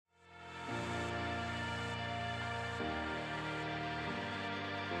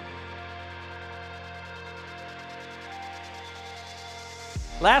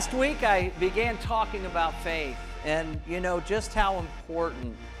Last week I began talking about faith and just how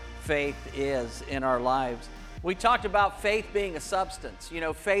important faith is in our lives. We talked about faith being a substance.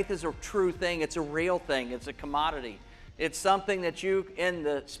 Faith is a true thing. It's a real thing. It's a commodity. It's something that you, in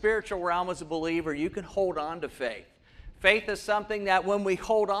the spiritual realm as a believer, you can hold on to faith. Faith is something that when we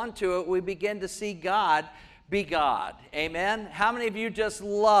hold on to it, we begin to see God be God. Amen? How many of you just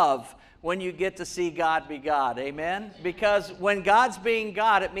love when you get to see God be God? Amen? Because when God's being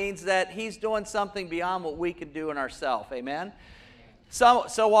God, it means that He's doing something beyond what we can do in ourselves. Amen?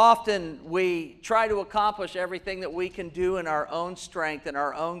 So often we try to accomplish everything that we can do in our own strength and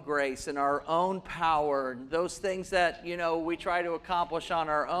our own grace and our own power, and those things that, we try to accomplish on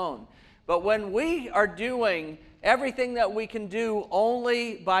our own. But when we are doing everything that we can do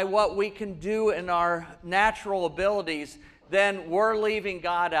only by what we can do in our natural abilities, then we're leaving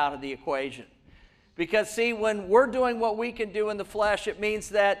God out of the equation. Because see, when we're doing what we can do in the flesh, it means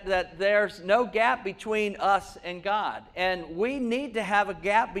that there's no gap between us and God. And we need to have a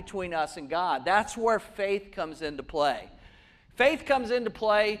gap between us and God. That's where faith comes into play. Faith comes into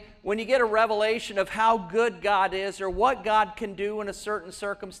play when you get a revelation of how good God is, or what God can do in a certain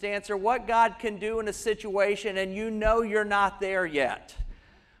circumstance, or what God can do in a situation, and you're not there yet.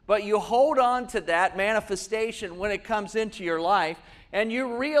 But you hold on to that manifestation when it comes into your life, and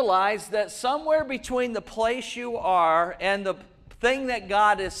you realize that somewhere between the place you are and the thing that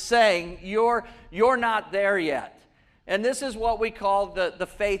God is saying, you're not there yet. And this is what we call the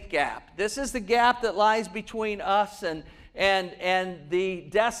faith gap. This is the gap that lies between us and the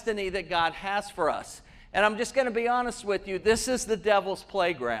destiny that God has for us. And I'm just going to be honest with you, this is the devil's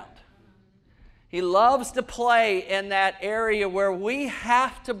playground. He loves to play in that area where we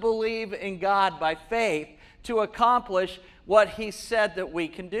have to believe in God by faith to accomplish what He said that we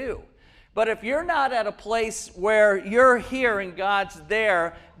can do. But if you're not at a place where you're here and God's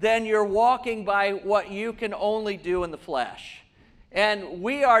there, then you're walking by what you can only do in the flesh. And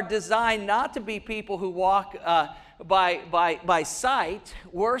we are designed not to be people who walk by sight.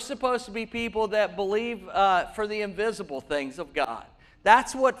 We're supposed to be people that believe for the invisible things of God.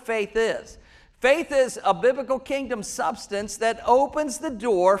 That's what faith is. Faith is a biblical kingdom substance that opens the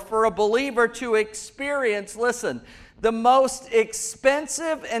door for a believer to experience, listen, the most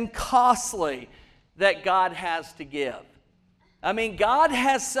expensive and costly that God has to give. I mean, God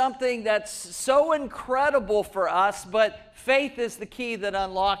has something that's so incredible for us, but faith is the key that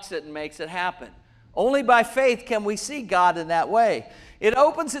unlocks it and makes it happen. Only by faith can we see God in that way. It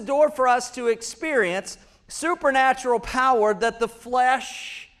opens the door for us to experience supernatural power that the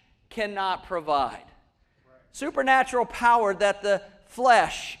flesh cannot provide. Supernatural power that the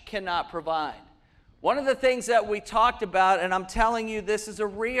flesh cannot provide. One of the things that we talked about, and I'm telling you this is a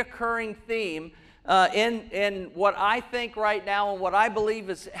reoccurring theme in what I think right now and what I believe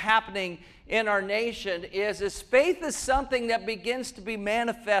is happening in our nation is faith is something that begins to be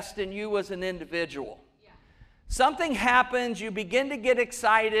manifest in you as an individual. Yeah. Something happens, you begin to get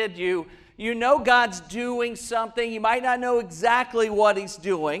excited, you know God's doing something, you might not know exactly what He's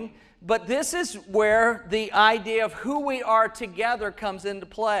doing, but this is where the idea of who we are together comes into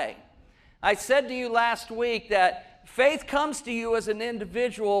play. I said to you last week that faith comes to you as an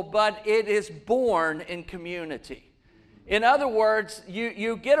individual, but it is born in community. In other words,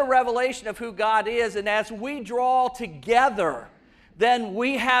 you get a revelation of who God is, and as we draw together, then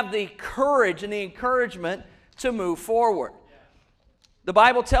we have the courage and the encouragement to move forward. The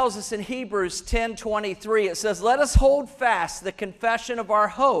Bible tells us in Hebrews 10:23, it says, "Let us hold fast the confession of our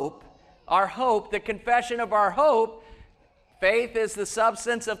hope, the confession of our hope." Faith is the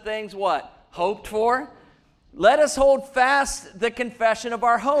substance of things what? Hoped for. Let us hold fast the confession of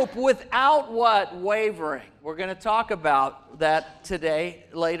our hope without what? Wavering. We're going to talk about that today,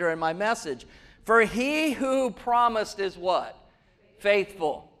 later in my message. For He who promised is what?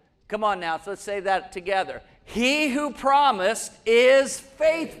 Faithful. Come on now, so let's say that together. He who promised is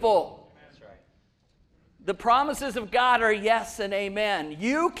faithful. That's right. The promises of God are yes and amen.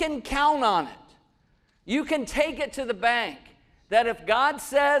 You can count on it. You can take it to the bank. That if God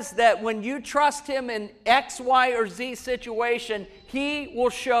says that when you trust Him in X, Y, or Z situation, He will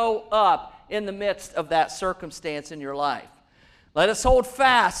show up in the midst of that circumstance in your life. Let us hold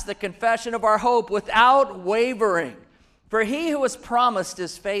fast the confession of our hope without wavering. For He who has promised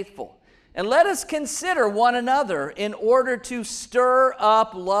is faithful. And let us consider one another in order to stir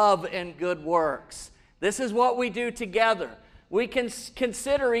up love and good works. This is what we do together. We can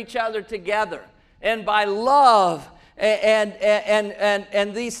consider each other together. And by love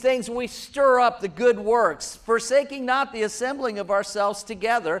and these things, we stir up the good works, forsaking not the assembling of ourselves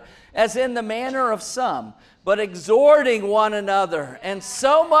together, as in the manner of some, but exhorting one another, and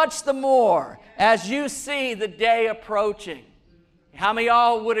so much the more as you see the day approaching. How many of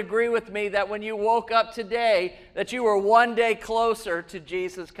y'all would agree with me that when you woke up today, that you were one day closer to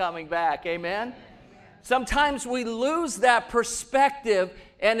Jesus coming back? Amen? Sometimes we lose that perspective,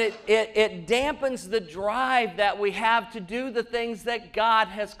 and it dampens the drive that we have to do the things that God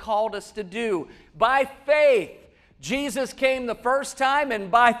has called us to do. By faith, Jesus came the first time, and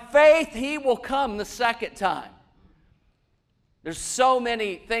by faith, He will come the second time. There's so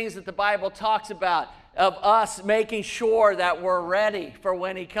many things that the Bible talks about of us making sure that we're ready for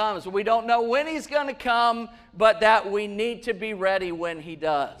when He comes. We don't know when He's going to come, but that we need to be ready when He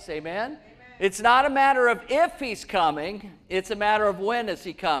does. Amen? It's not a matter of if He's coming, it's a matter of when is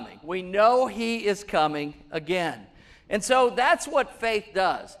He coming. We know He is coming again. And so that's what faith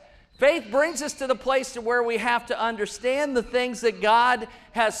does. Faith brings us to the place to where we have to understand the things that God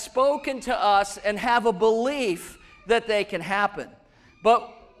has spoken to us and have a belief that they can happen.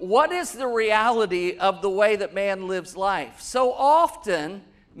 But what is the reality of the way that man lives life? So often,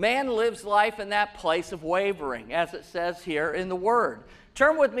 man lives life in that place of wavering, as it says here in the Word.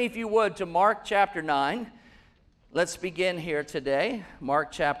 Turn with me, if you would, to Mark chapter 9. Let's begin here today.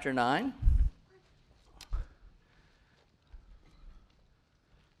 Mark chapter 9.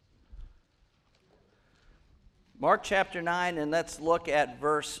 Mark chapter 9, and let's look at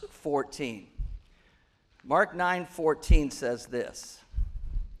verse 14. Mark 9:14 says this.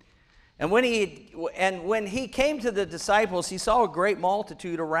 And when he came to the disciples, he saw a great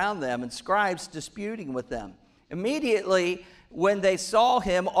multitude around them, and scribes disputing with them. Immediately, when they saw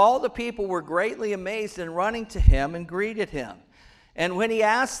him, all the people were greatly amazed, and running to him and greeted him. And when he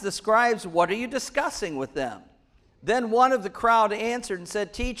asked the scribes, "What are you discussing with them?" Then one of the crowd answered and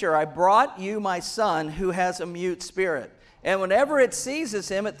said, "Teacher, I brought you my son who has a mute spirit. And whenever it seizes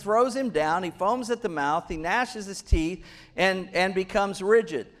him, it throws him down. He foams at the mouth, he gnashes his teeth, and becomes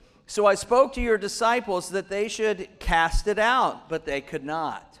rigid. So I spoke to your disciples that they should cast it out, but they could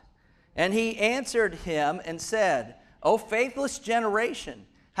not." And he answered him and said, "O faithless generation,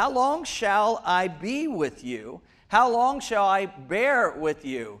 how long shall I be with you? How long shall I bear with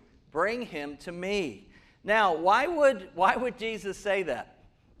you? Bring him to me." Now, why would Jesus say that?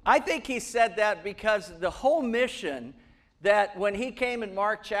 I think he said that because the whole mission that when he came in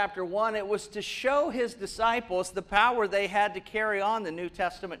Mark chapter 1, it was to show his disciples the power they had to carry on the New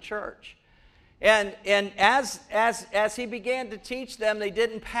Testament church. And as he began to teach them, they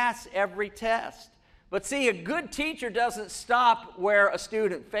didn't pass every test. But see, a good teacher doesn't stop where a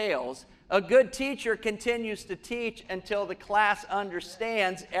student fails. A good teacher continues to teach until the class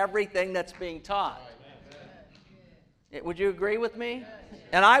understands everything that's being taught. Would you agree with me?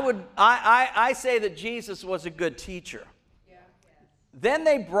 And I say that Jesus was a good teacher. Then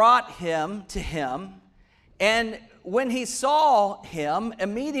they brought him to him, and when he saw him,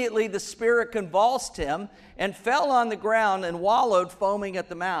 immediately the spirit convulsed him and fell on the ground and wallowed, foaming at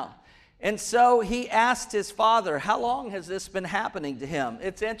the mouth. And so he asked his father, "How long has this been happening to him?"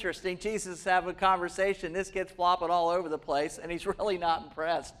 It's interesting. Jesus is having a conversation. This kid's flopping all over the place, and he's really not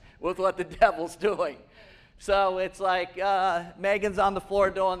impressed with what the devil's doing. So it's like Megan's on the floor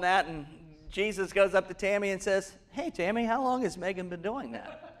doing that, and Jesus goes up to Tammy and says, "Hey, Tammy, how long has Megan been doing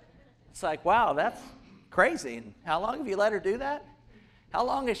that?" It's like, wow, that's crazy. And how long have you let her do that? How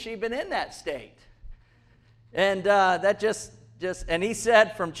long has she been in that state? And and he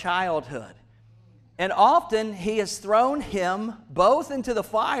said, "From childhood. And often he has thrown him both into the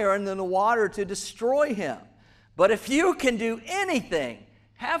fire and in the water to destroy him. But if you can do anything,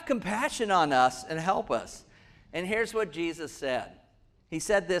 have compassion on us and help us." And here's what Jesus said. He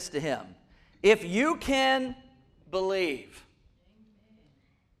said this to him: "If you can believe."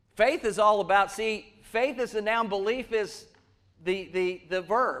 Faith is all about, faith is the noun, belief is the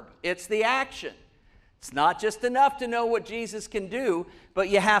verb. It's the action. It's not just enough to know what Jesus can do, but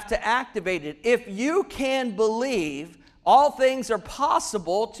you have to activate it. If you can believe, all things are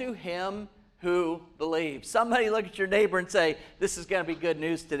possible to him who believes. Somebody look at your neighbor and say, "This is going to be good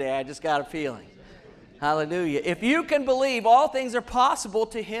news today. I just got a feeling." Hallelujah. If you can believe, all things are possible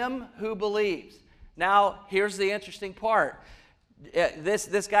to him who believes. Now, here's the interesting part.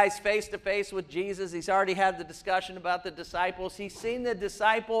 This guy's face-to-face with Jesus. He's already had the discussion about the disciples. He's seen the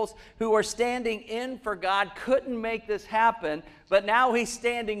disciples who are standing in for God couldn't make this happen, but now he's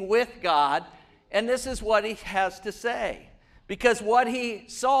standing with God, and this is what he has to say. Because what he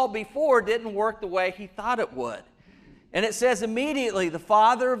saw before didn't work the way he thought it would. And it says, immediately the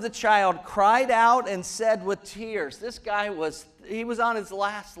father of the child cried out and said with tears. This guy was on his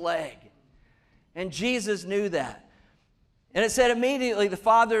last leg. And Jesus knew that. And it said, immediately the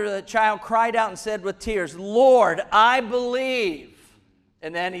father of the child cried out and said with tears, Lord, I believe.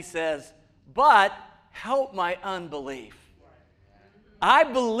 And then he says, but help my unbelief. I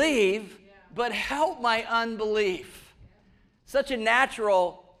believe, but help my unbelief. Such a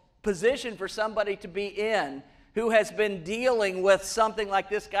natural position for somebody to be in who has been dealing with something like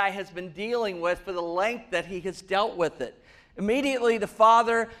this guy has been dealing with for the length that he has dealt with it. Immediately the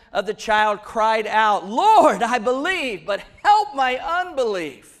father of the child cried out, Lord, I believe, but help my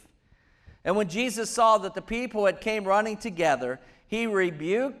unbelief. And when Jesus saw that the people had came running together, he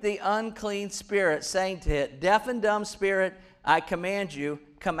rebuked the unclean spirit, saying to it, deaf and dumb spirit, I command you,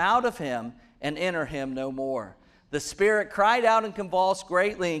 come out of him and enter him no more. The spirit cried out and convulsed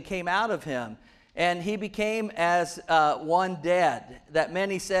greatly and came out of him. And he became as one dead, that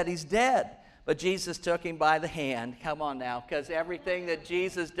many said he's dead. But Jesus took him by the hand. Come on now, because everything that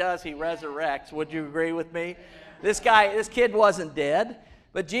Jesus does, he resurrects. Would you agree with me? This kid wasn't dead,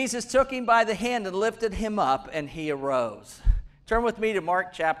 but Jesus took him by the hand and lifted him up, and he arose. Turn with me to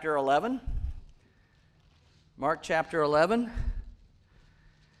Mark chapter 11. Mark chapter 11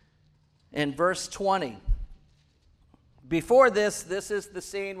 and verse 20. Before this is the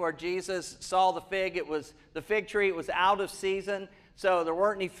scene where Jesus saw the fig. It was the fig tree. It was out of season, so there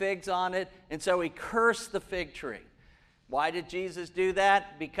weren't any figs on it, and so he cursed the fig tree. Why did Jesus do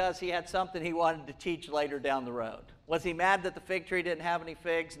that? Because he had something he wanted to teach later down the road. Was he mad that the fig tree didn't have any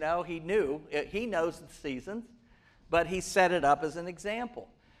figs? No, he knew. He knows the seasons, but he set it up as an example.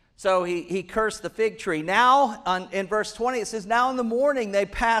 So he cursed the fig tree. Now, in verse 20, it says, now in the morning they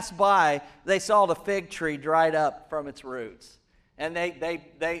passed by, they saw the fig tree dried up from its roots. And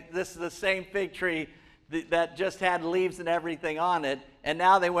this is the same fig tree that just had leaves and everything on it. And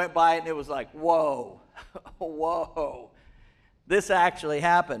now they went by it and it was like, whoa, whoa. This actually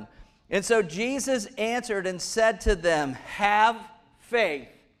happened. And so Jesus answered and said to them, have faith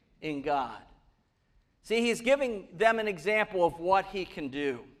in God. See, he's giving them an example of what he can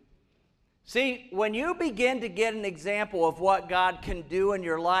do. See, when you begin to get an example of what God can do in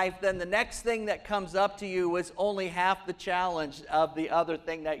your life, then the next thing that comes up to you is only half the challenge of the other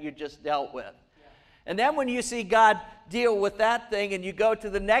thing that you just dealt with. Yeah. And then when you see God deal with that thing and you go to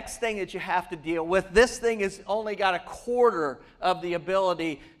the next thing that you have to deal with, this thing has only got a quarter of the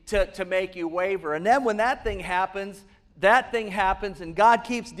ability to make you waver. And then when that thing happens and God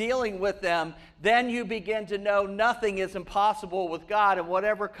keeps dealing with them, then you begin to know nothing is impossible with God, and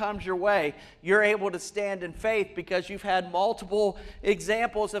whatever comes your way, you're able to stand in faith because you've had multiple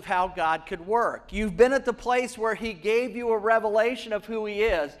examples of how God could work. You've been at the place where he gave you a revelation of who he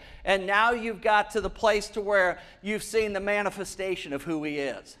is, and now you've got to the place to where you've seen the manifestation of who he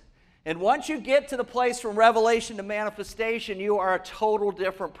is. And once you get to the place from revelation to manifestation, you are a total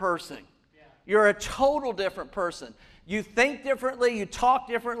different person. You're a total different person. You think differently, you talk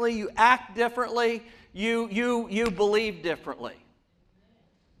differently, you act differently, you believe differently.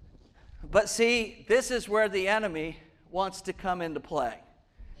 But see, this is where the enemy wants to come into play.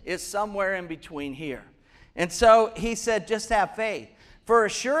 It's somewhere in between here. And so he said, just have faith. For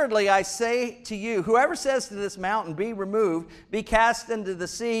assuredly I say to you, whoever says to this mountain, be removed, be cast into the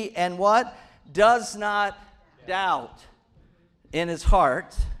sea, and what? Does not doubt in his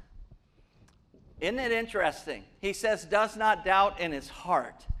heart. Isn't it interesting? He says, does not doubt in his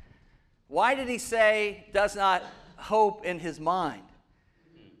heart. Why did he say, does not hope in his mind?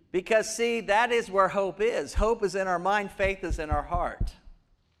 Because, see, that is where hope is. Hope is in our mind. Faith is in our heart.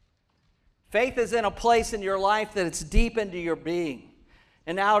 Faith is in a place in your life that it's deep into your being.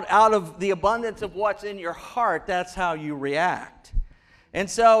 And out of the abundance of what's in your heart, that's how you react. And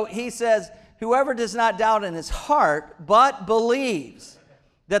so he says, whoever does not doubt in his heart, but believes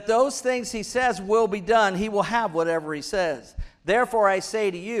that those things he says will be done, he will have whatever he says. Therefore I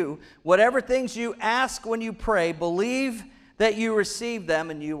say to you, whatever things you ask when you pray, believe that you receive them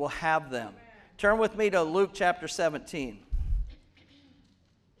and you will have them. Turn with me to Luke chapter 17.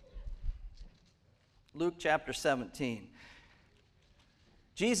 Luke chapter 17.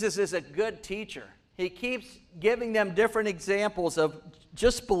 Jesus is a good teacher. He keeps giving them different examples of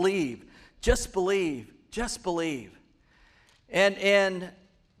just believe, just believe, just believe. And in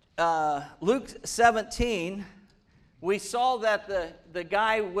Luke 17, we saw that the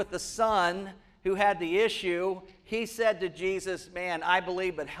guy with the son who had the issue, he said to Jesus, man, I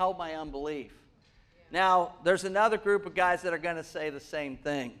believe, but help my unbelief. Now, there's another group of guys that are going to say the same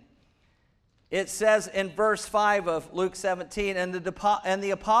thing. It says in verse 5 of Luke 17, and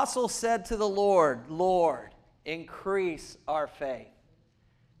the apostle said to the Lord, Lord, increase our faith.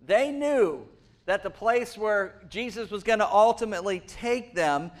 They knew that the place where Jesus was going to ultimately take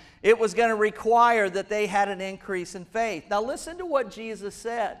them, it was going to require that they had an increase in faith. Now listen to what Jesus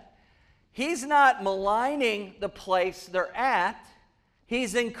said. He's not maligning the place they're at.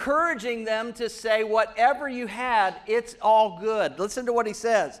 He's encouraging them to say, whatever you had, it's all good. Listen to what he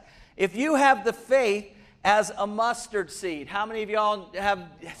says. If you have the faith as a mustard seed. How many of y'all have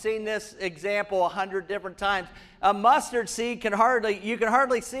seen this example 100 different times? A mustard seed you can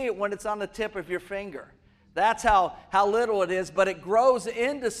hardly see it when it's on the tip of your finger. That's how little it is, but it grows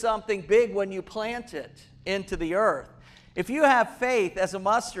into something big when you plant it into the earth. If you have faith as a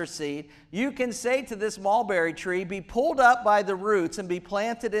mustard seed, you can say to this mulberry tree, be pulled up by the roots and be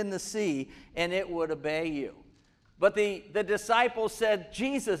planted in the sea, and it would obey you. But the disciples said,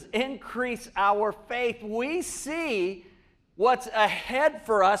 Jesus, increase our faith. We see what's ahead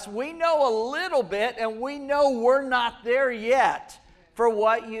for us. We know a little bit, and we know we're not there yet for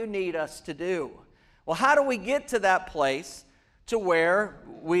what you need us to do. Well, how do we get to that place to where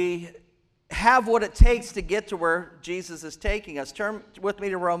we have what it takes to get to where Jesus is taking us? Turn with me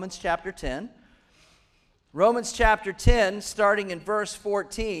to Romans chapter 10. Romans chapter 10, starting in verse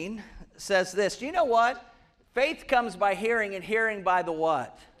 14, says this. Do you know what? Faith comes by hearing, and hearing by the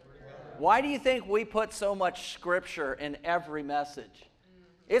what? Why do you think we put so much scripture in every message?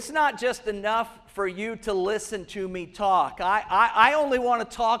 It's not just enough for you to listen to me talk. I only want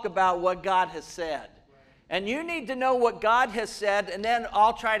to talk about what God has said. And you need to know what God has said, and then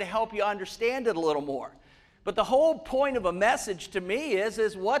I'll try to help you understand it a little more. But the whole point of a message to me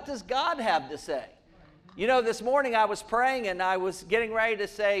is what does God have to say? You know, this morning I was praying and I was getting ready to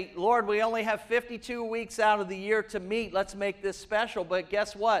say, Lord, we only have 52 weeks out of the year to meet. Let's make this special. But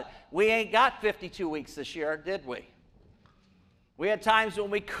guess what? We ain't got 52 weeks this year, did we? We had times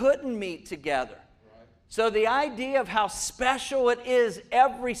when we couldn't meet together. So the idea of how special it is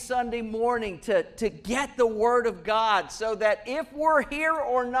every Sunday morning to get the Word of God so that if we're here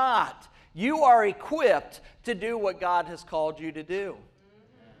or not, you are equipped to do what God has called you to do.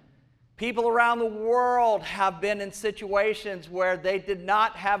 People around the world have been in situations where they did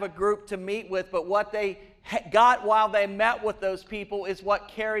not have a group to meet with, but what they got while they met with those people is what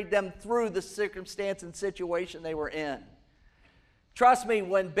carried them through the circumstance and situation they were in. Trust me,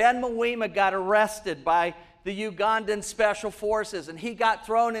 when Ben Mwima got arrested by the Ugandan Special Forces and he got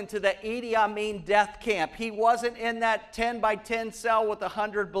thrown into the Idi Amin death camp, he wasn't in that 10 by 10 cell with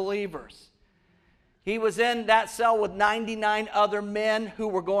 100 believers. He was in that cell with 99 other men who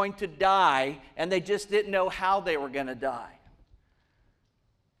were going to die, and they just didn't know how they were going to die.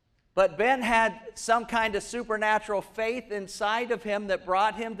 But Ben had some kind of supernatural faith inside of him that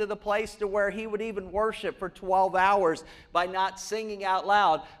brought him to the place to where he would even worship for 12 hours by not singing out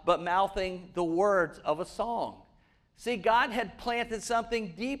loud, but mouthing the words of a song. See, God had planted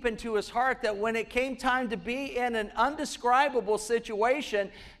something deep into his heart that when it came time to be in an undescribable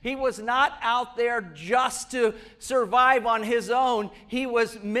situation, he was not out there just to survive on his own. He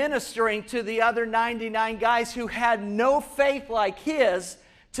was ministering to the other 99 guys who had no faith like his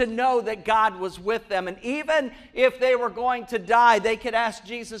to know that God was with them. And even if they were going to die, they could ask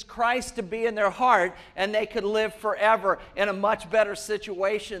Jesus Christ to be in their heart, and they could live forever in a much better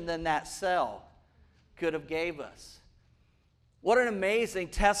situation than that cell could have gave us. What an amazing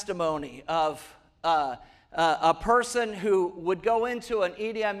testimony of a person who would go into an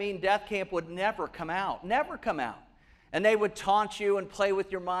Idi Amin death camp would never come out. And they would taunt you and play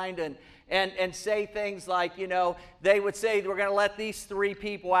with your mind and say things like, you know, they would say, we're going to let these 3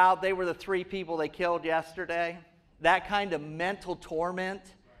 people out. They were the 3 people they killed yesterday. That kind of mental torment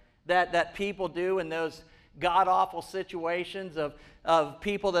that people do in those god-awful situations of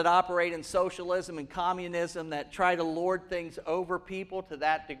people that operate in socialism and communism that try to lord things over people to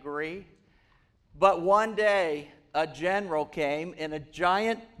that degree. But one day, a general came in a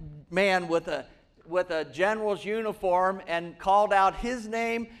giant man with a general's uniform and called out his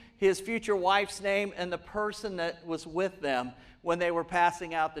name, his future wife's name, and the person that was with them when they were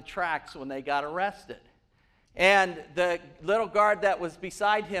passing out the tracts when they got arrested. And the little guard that was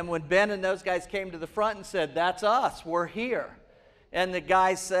beside him, when Ben and those guys came to the front and said, that's us, we're here. And the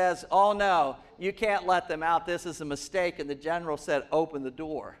guy says, oh no, you can't let them out, this is a mistake. And the general said, open the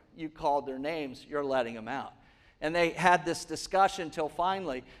door. You called their names, you're letting them out. And they had this discussion till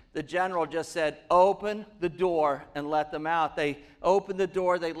finally the general just said, open the door and let them out. They opened the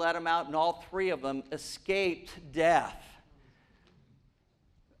door, they let them out, and all 3 of them escaped death.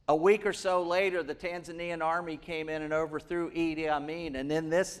 A week or so later, the Tanzanian army came in and overthrew Idi Amin. And in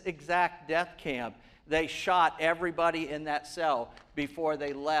this exact death camp, they shot everybody in that cell before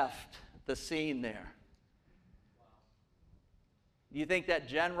they left the scene there. Do you think that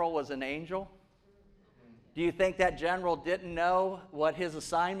general was an angel? Do you think that general didn't know what his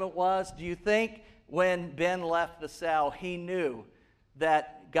assignment was? Do you think when Ben left the cell, he knew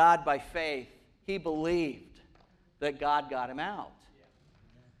that God, by faith, he believed that God got him out?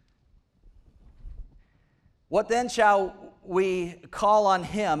 What then shall we call on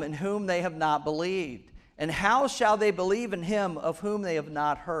him in whom they have not believed? And how shall they believe in him of whom they have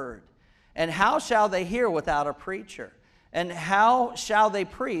not heard? And how shall they hear without a preacher? And how shall they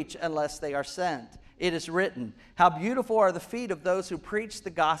preach unless they are sent? It is written, how beautiful are the feet of those who preach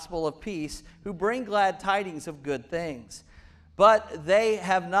the gospel of peace, who bring glad tidings of good things. But they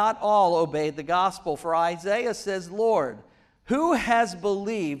have not all obeyed the gospel. For Isaiah says, Lord, who has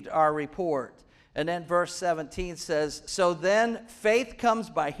believed our report? And then verse 17 says, so then faith comes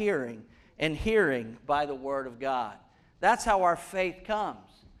by hearing, and hearing by the word of God. That's how our faith comes.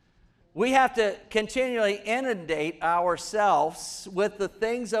 We have to continually inundate ourselves with the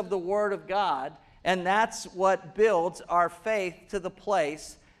things of the word of God, and that's what builds our faith to the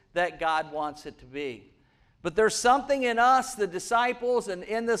place that God wants it to be. But there's something in us, the disciples, and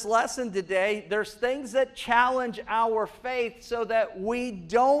in this lesson today, there's things that challenge our faith so that we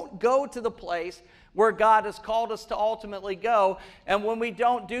don't go to the place where God has called us to ultimately go. And when we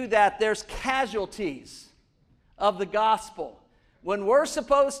don't do that, there's casualties of the gospel. When we're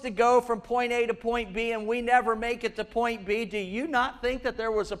supposed to go from point A to point B and we never make it to point B, do you not think that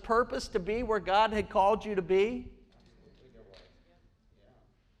there was a purpose to be where God had called you to be?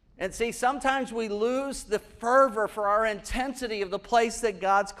 And see, sometimes we lose the fervor for our intensity of the place that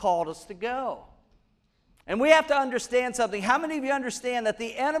God's called us to go. And we have to understand something. How many of you understand that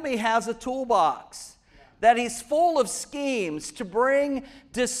the enemy has a toolbox? That he's full of schemes to bring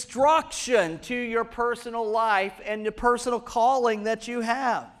destruction to your personal life and the personal calling that you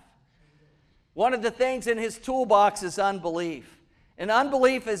have. One of the things in his toolbox is unbelief. And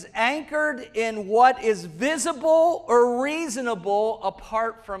unbelief is anchored in what is visible or reasonable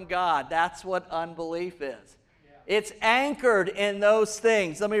apart from God. That's what unbelief is. It's anchored in those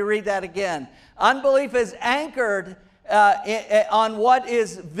things. Let me read that again. Unbelief is anchored on what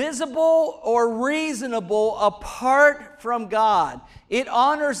is visible or reasonable apart from God. It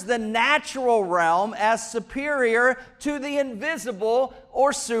honors the natural realm as superior to the invisible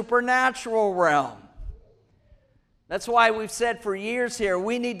or supernatural realm. That's why we've said for years here,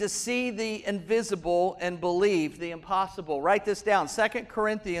 we need to see the invisible and believe the impossible. Write this down, 2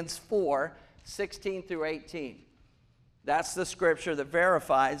 Corinthians 4, 16 through 18. That's the scripture that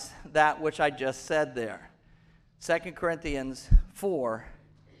verifies that which I just said there. 2 Corinthians 4,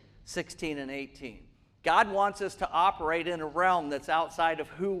 16 and 18. God wants us to operate in a realm that's outside of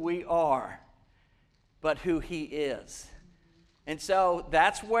who we are, but who He is. And so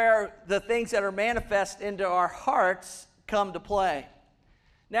that's where the things that are manifest into our hearts come to play.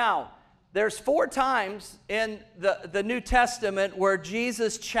 Now, there's 4 times in the New Testament where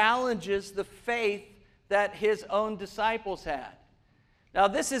Jesus challenges the faith that His own disciples had. Now,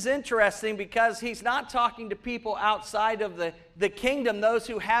 this is interesting because He's not talking to people outside of the kingdom, those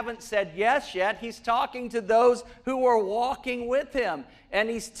who haven't said yes yet. He's talking to those who are walking with Him. And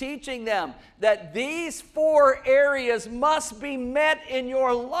He's teaching them that these 4 areas must be met in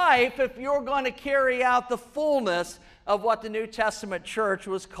your life if you're going to carry out the fullness of what the New Testament church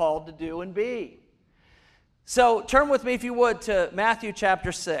was called to do and be. So turn with me, if you would, to Matthew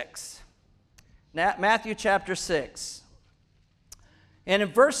chapter 6. Matthew chapter 6. And in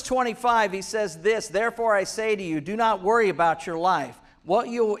verse 25, he says this, "Therefore I say to you, do not worry about your life, what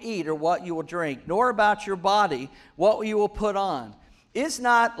you will eat or what you will drink, nor about your body, what you will put on. Is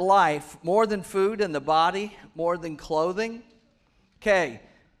not life more than food and the body more than clothing?" Okay,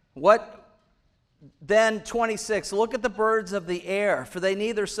 then 26, "Look at the birds of the air, for they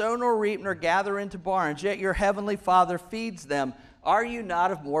neither sow nor reap nor gather into barns, yet your heavenly Father feeds them. Are you not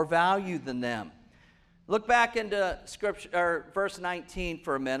of more value than them?" Look back into scripture, or verse 19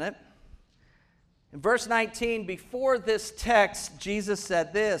 for a minute. In verse 19, before this text, Jesus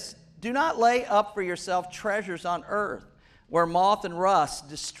said this, "Do not lay up for yourself treasures on earth, where moth and rust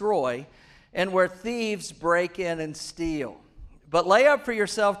destroy, and where thieves break in and steal. But lay up for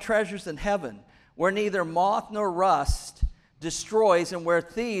yourself treasures in heaven, where neither moth nor rust destroys, and where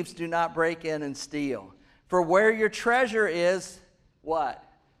thieves do not break in and steal. For where your treasure is," what?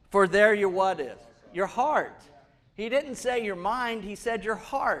 "For there your what is?" Your heart. He didn't say your mind, He said your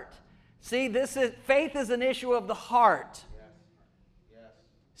heart. See, faith is an issue of the heart.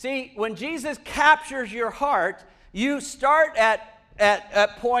 See, when Jesus captures your heart, you start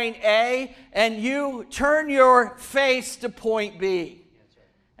at point A and you turn your face to point B.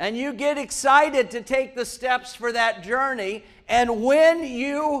 And you get excited to take the steps for that journey, And when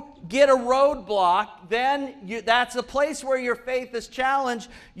you get a roadblock, then that's a place where your faith is challenged.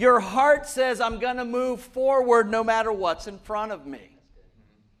 Your heart says, I'm going to move forward no matter what's in front of me.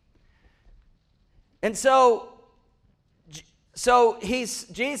 And so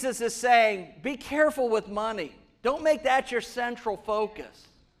Jesus is saying, be careful with money. Don't make that your central focus.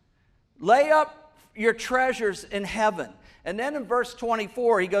 Lay up your treasures in heaven. And then in verse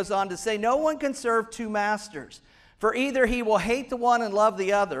 24, he goes on to say, no one can serve two masters. For either he will hate the one and love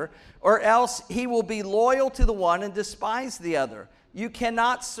the other, or else he will be loyal to the one and despise the other. You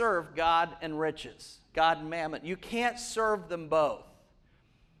cannot serve God and riches, God and mammon. You can't serve them both.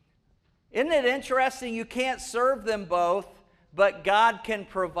 Isn't it interesting? You can't serve them both, but God can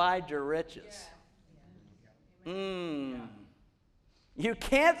provide your riches. You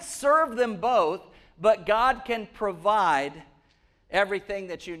can't serve them both, but God can provide everything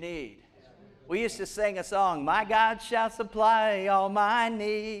that you need. We used to sing a song, my God shall supply all my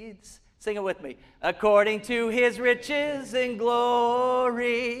needs. Sing it with me. According to his riches and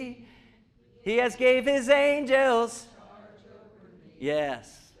glory, he has gave his angels.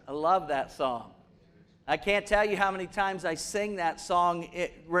 Yes, I love that song. I can't tell you how many times I sing that song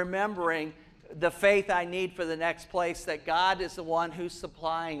remembering the faith I need for the next place, that God is the one who's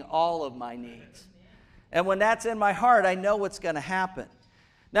supplying all of my needs. And when that's in my heart, I know what's going to happen.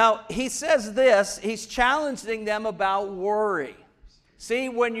 Now, he says this, he's challenging them about worry. See,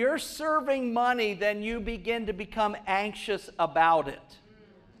 when you're serving money, then you begin to become anxious about it.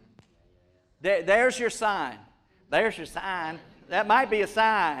 There's your sign. There's your sign. That might be a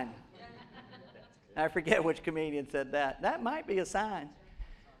sign. I forget which comedian said that. That might be a sign.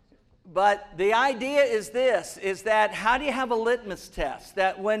 But the idea is this, is that how do you have a litmus test?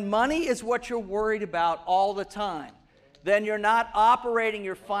 That when money is what you're worried about all the time, then you're not operating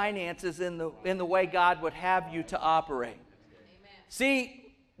your finances in the way God would have you to operate. Amen.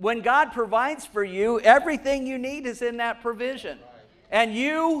 See, when God provides for you, everything you need is in that provision. And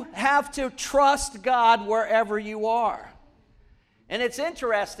you have to trust God wherever you are. And it's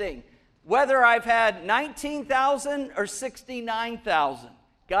interesting, whether I've had 19,000 or 69,000,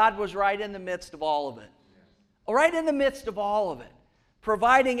 God was right in the midst of all of it. Right in the midst of all of it.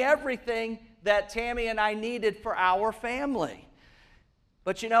 Providing everything that Tammy and I needed for our family.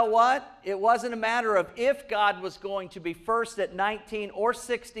 But you know what? It wasn't a matter of if God was going to be first at 19 or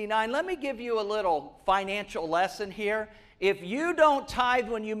 69. Let me give you a little financial lesson here. If you don't tithe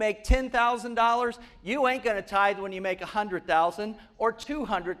when you make $10,000, you ain't going to tithe when you make $100,000 or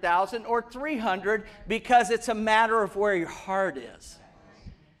 $200,000 or $300, because it's a matter of where your heart is.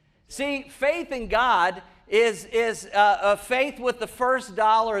 See, faith in God is a faith with the first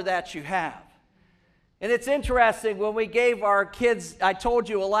dollar that you have. And it's interesting, when we gave our kids, I told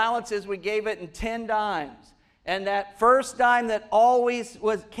you, allowances, we gave it in 10 dimes. And that first dime that always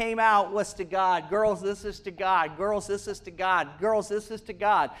came out was to God. Girls, this is to God. Girls, this is to God. Girls, this is to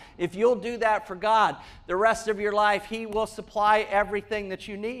God. If you'll do that for God, the rest of your life, He will supply everything that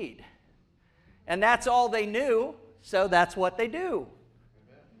you need. And that's all they knew, so that's what they do.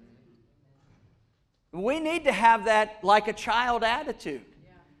 We need to have that like a child attitude.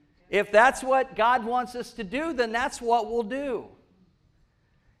 If that's what God wants us to do, then that's what we'll do.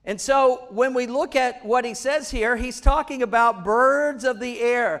 And so when we look at what he says here, he's talking about birds of the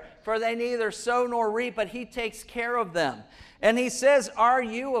air, for they neither sow nor reap, but he takes care of them. And he says, are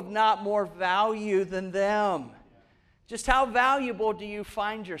you of not more value than them? Just how valuable do you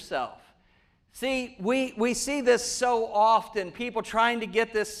find yourself? See, we see this so often, people trying to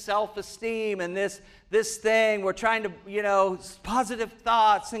get this self-esteem and this thing. We're trying to, positive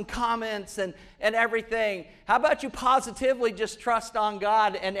thoughts and comments and everything. How about you positively just trust on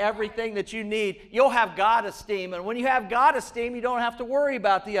God and everything that you need? You'll have God esteem. And when you have God esteem, you don't have to worry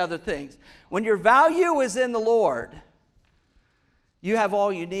about the other things. When your value is in the Lord, you have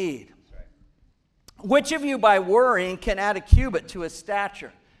all you need. Which of you by worrying can add a cubit to his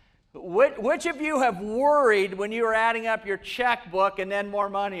stature? Which of you have worried when you were adding up your checkbook and then more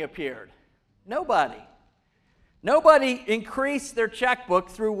money appeared? Nobody. Nobody increased their checkbook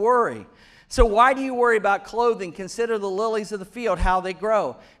through worry. So why do you worry about clothing? Consider the lilies of the field, how they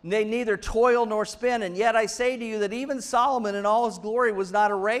grow. They neither toil nor spin. And yet I say to you that even Solomon in all his glory was not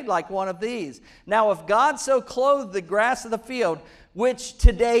arrayed like one of these. Now if God so clothed the grass of the field, which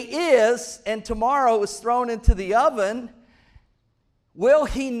today is and tomorrow is thrown into the oven, will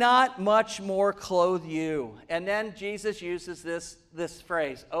he not much more clothe you? And then Jesus uses this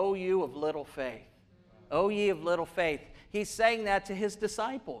phrase, O you of little faith. O ye of little faith. He's saying that to his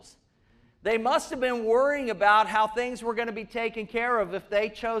disciples. They must have been worrying about how things were going to be taken care of if they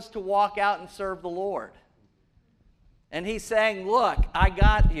chose to walk out and serve the Lord. And he's saying, look, I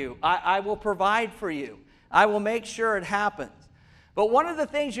got you. I will provide for you. I will make sure it happens. But one of the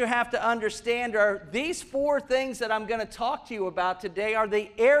things you have to understand are these 4 things that I'm going to talk to you about today are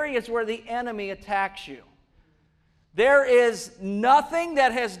the areas where the enemy attacks you. There is nothing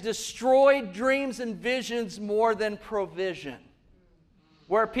that has destroyed dreams and visions more than provision.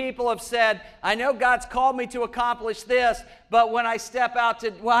 Where people have said, I know God's called me to accomplish this, but when I step out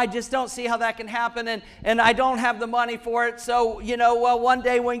to, I just don't see how that can happen, and I don't have the money for it. So, one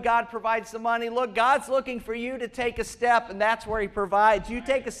day when God provides the money, look, God's looking for you to take a step, and that's where He provides. You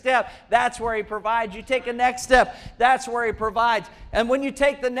take a step, that's where He provides. You take a next step, that's where He provides. And when you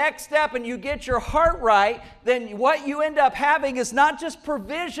take the next step and you get your heart right, then what you end up having is not just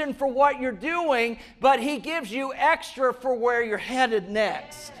provision for what you're doing, but He gives you extra for where you're headed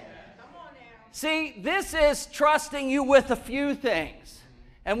next. See, this is trusting you with a few things.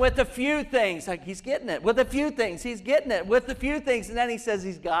 And with a few things, like He's getting it. With a few things, He's getting it. With a few things, and then He says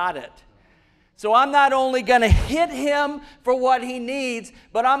He's got it. So I'm not only going to hit him for what he needs,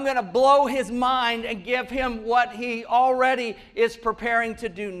 but I'm going to blow his mind and give him what he already is preparing to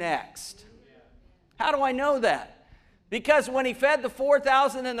do next. How do I know that? Because when He fed the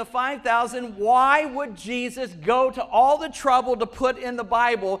 4,000 and the 5,000, why would Jesus go to all the trouble to put in the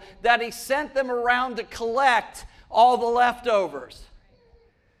Bible that He sent them around to collect all the leftovers?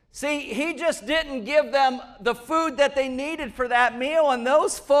 See, He just didn't give them the food that they needed for that meal, and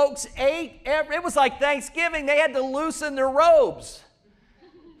those folks ate. It was like Thanksgiving. They had to loosen their robes.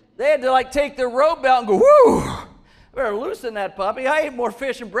 They had to take their robe belt and go, whoo, better loosen that puppy. I ate more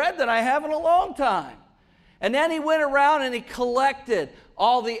fish and bread than I have in a long time. And then He went around and He collected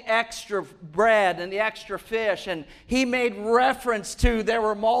all the extra bread and the extra fish, and He made reference to there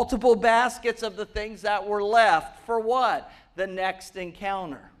were multiple baskets of the things that were left. For what? The next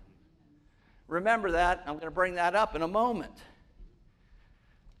encounter. Remember that. I'm going to bring that up in a moment.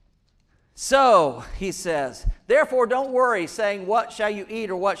 So, He says, therefore don't worry, saying, what shall you eat,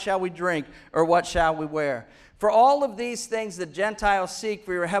 or what shall we drink, or what shall we wear? For all of these things the Gentiles seek,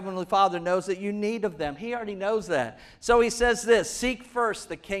 for your heavenly Father knows that you need of them. He already knows that. So He says this, seek first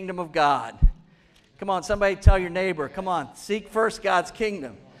the kingdom of God. Come on, somebody tell your neighbor, come on, seek first God's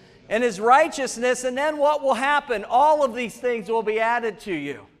kingdom and His righteousness, and then what will happen? All of these things will be added to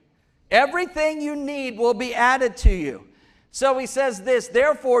you. Everything you need will be added to you. So He says this,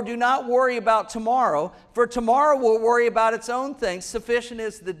 therefore do not worry about tomorrow, for tomorrow will worry about its own things. Sufficient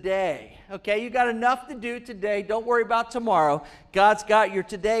is the day. Okay, you got enough to do today. Don't worry about tomorrow. God's got your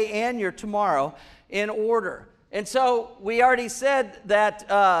today and your tomorrow in order. And so we already said that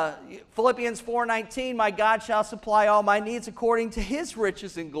Philippians 4:19, my God shall supply all my needs according to His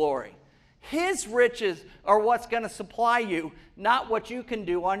riches and glory. His riches are what's going to supply you, not what you can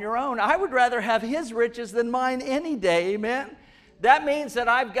do on your own. I would rather have His riches than mine any day, amen? That means that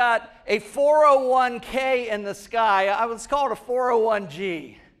I've got a 401k in the sky. I would call it a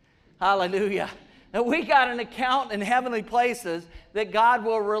 401g. Hallelujah. And we got an account in heavenly places that God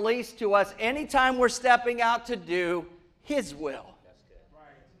will release to us anytime we're stepping out to do His will.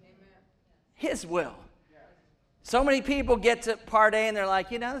 His will. So many people get to part A and they're like,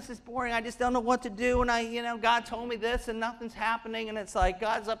 this is boring. I just don't know what to do. And God told me this and nothing's happening. And it's like,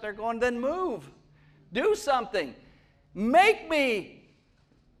 God's up there going, then move. Do something. Make me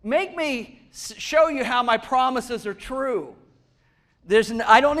show you how my promises are true.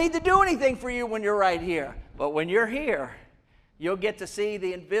 I don't need to do anything for you when you're right here. But when you're here, you'll get to see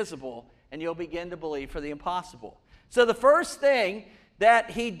the invisible and you'll begin to believe for the impossible. So the first thing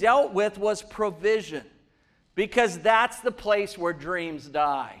that He dealt with was provision. Because that's the place where dreams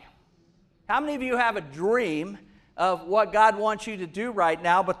die. How many of you have a dream of what God wants you to do right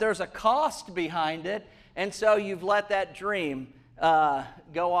now, but there's a cost behind it, and so you've let that dream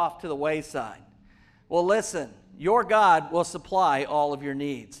go off to the wayside? Well, listen, your God will supply all of your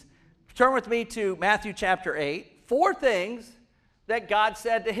needs. Turn with me to Matthew chapter 8. 4 things that God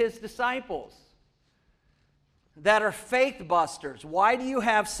said to His disciples that are faith busters. Why do you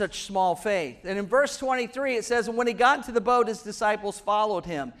have such small faith? And in verse 23 it says, and when He got into the boat, His disciples followed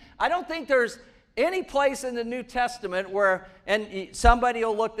Him. I don't think there's any place in the New Testament where, and somebody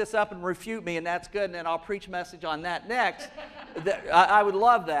will look this up and refute me, and that's good, and then I'll preach a message on that next. I would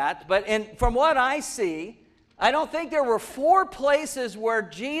love that. But from what I see, I don't think there were 4 places where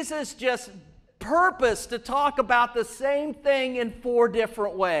Jesus just purposed to talk about the same thing in 4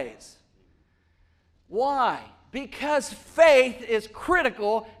 different ways. Why? Because faith is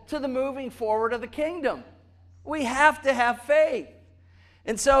critical to the moving forward of the kingdom. We have to have faith.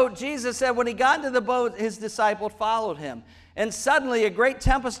 And so Jesus said, when He got into the boat, His disciples followed Him. And suddenly a great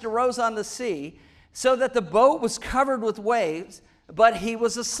tempest arose on the sea, so that the boat was covered with waves, but he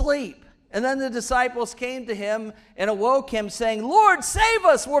was asleep. And then the disciples came to him and awoke him, saying, Lord, save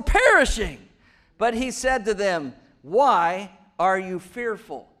us, we're perishing. But he said to them, why are you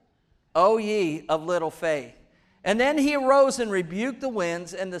fearful, O ye of little faith? And then he arose and rebuked the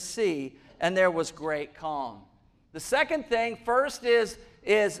winds and the sea, and there was great calm. The second thing, first is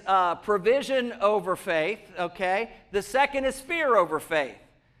provision over faith, okay? The second is fear over faith.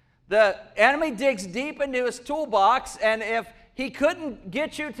 The enemy digs deep into his toolbox, and if he couldn't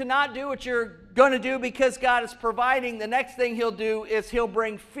get you to not do what you're going to do because God is providing, the next thing he'll do is he'll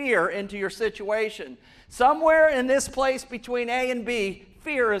bring fear into your situation. Somewhere in this place between A and B,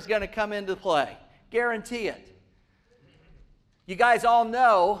 fear is going to come into play. Guarantee it. You guys all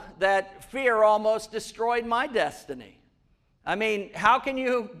know that fear almost destroyed my destiny. I mean, how can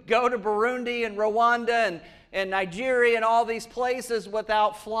you go to Burundi and Rwanda and Nigeria and all these places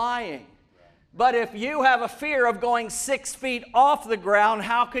without flying? But if you have a fear of going 6 feet off the ground,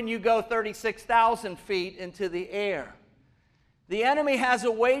 how can you go 36,000 feet into the air? The enemy has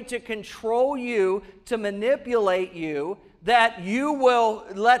a way to control you, to manipulate you, that you will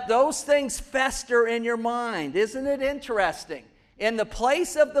let those things fester in your mind. Isn't it interesting? In the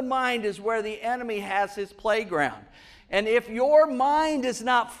place of the mind is where the enemy has his playground. And if your mind is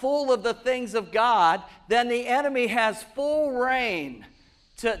not full of the things of God, then the enemy has full reign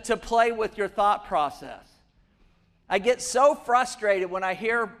to play with your thought process. I get so frustrated when I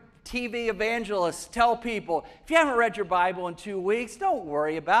hear TV evangelists tell people, if you haven't read your Bible in 2 weeks, don't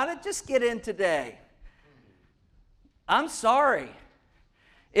worry about it. Just get in today. I'm sorry.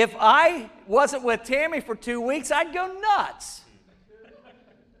 If I wasn't with Tammy for 2 weeks, I'd go nuts.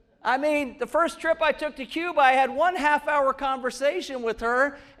 I mean, the first trip I took to Cuba, I had 1.5 hour conversation with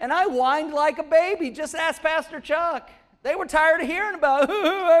her, and I whined like a baby. Just ask Pastor Chuck. They were tired of hearing about,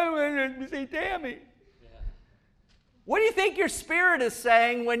 I want to see Tammy. Yeah. What do you think your spirit is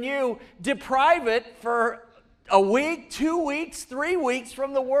saying when you deprive it for a week, 2 weeks, 3 weeks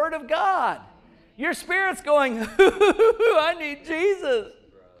from the Word of God? Your spirit's going, I need Jesus.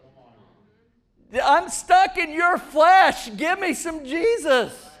 I'm stuck in your flesh. Give me some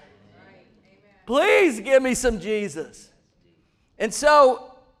Jesus. Please give me some Jesus. And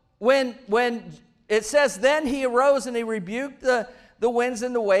so when it says, then he arose and he rebuked the winds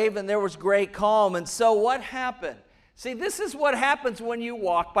and the wave, and there was great calm. And so what happened? See, this is what happens when you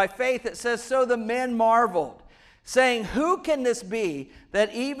walk by faith. It says, so the men marveled, saying, who can this be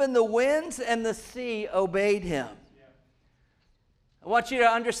that even the winds and the sea obeyed him? I want you to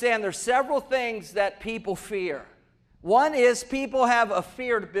understand there's several things that people fear. One is people have a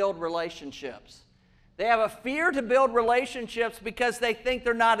fear to build relationships. They have a fear to build relationships because they think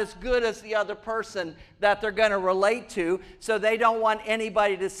they're not as good as the other person that they're going to relate to, so they don't want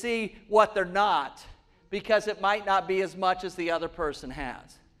anybody to see what they're not because it might not be as much as the other person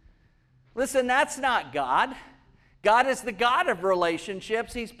has. Listen, that's not God. God is the God of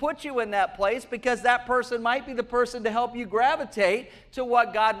relationships. He's put you in that place because that person might be the person to help you gravitate to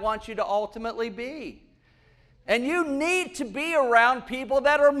what God wants you to ultimately be. And you need to be around people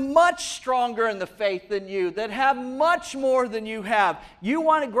that are much stronger in the faith than you, that have much more than you have. You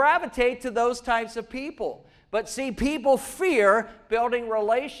want to gravitate to those types of people. But see, people fear building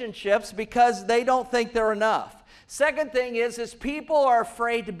relationships because they don't think they're enough. Second thing is people are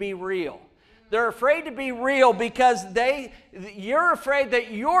afraid to be real. They're afraid to be real because you're afraid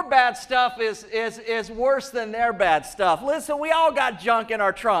that your bad stuff is worse than their bad stuff. Listen, we all got junk in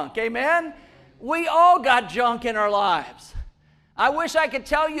our trunk, amen? We all got junk in our lives. I wish I could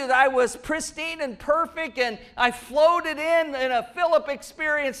tell you that I was pristine and perfect and I floated in a Philip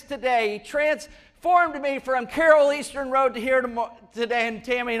experience today. He transformed me from Carroll Eastern Road to here today, and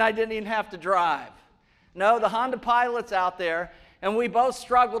Tammy and I didn't even have to drive. No, the Honda Pilot's out there, and we both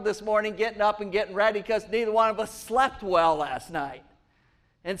struggled this morning getting up and getting ready because neither one of us slept well last night.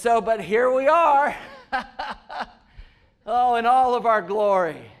 And so, but here we are. Oh, in all of our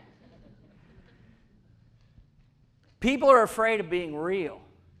glory. People are afraid of being real.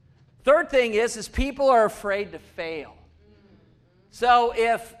 Third thing is people are afraid to fail. So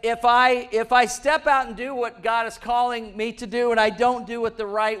if I step out and do what God is calling me to do and I don't do it the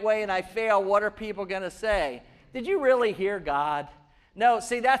right way and I fail, what are people going to say? Did you really hear God? No,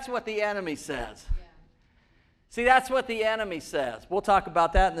 see, that's what the enemy says. Yeah. See, that's what the enemy says. We'll talk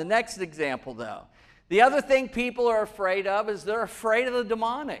about that in the next example, though. The other thing people are afraid of is they're afraid of the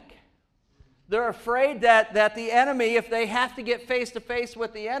demonic. They're afraid that the enemy, if they have to get face-to-face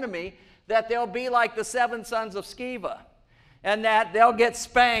with the enemy, that they'll be like the 7 sons of Sceva, and that they'll get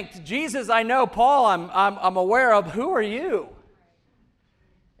spanked. Jesus, I know. Paul, I'm aware of. Who are you?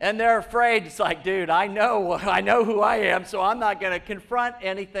 And they're afraid. It's like, dude, I know who I am, so I'm not going to confront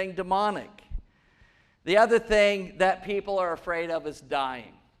anything demonic. The other thing that people are afraid of is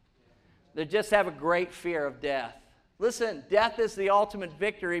dying. They just have a great fear of death. Listen, death is the ultimate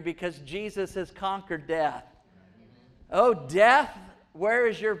victory because Jesus has conquered death. Oh, death, where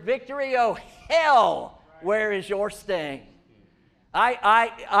is your victory? Oh, hell, where is your sting?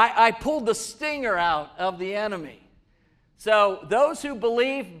 I pulled the stinger out of the enemy. So those who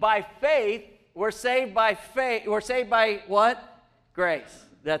believe by faith were saved by faith. We're saved by what? Grace.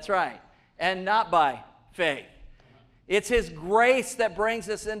 That's right. And not by faith. It's His grace that brings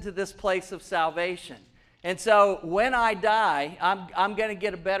us into this place of salvation. And so when I die, I'm going to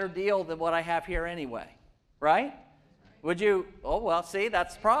get a better deal than what I have here anyway. Right? Would you? Oh, well, see,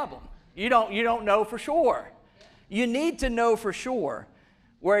 that's the problem. You don't know for sure. You need to know for sure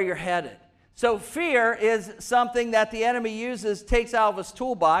where you're headed. So fear is something that the enemy uses, takes out of his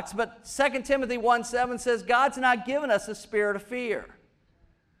toolbox. But 2 Timothy 1:7 says, God's not given us a spirit of fear,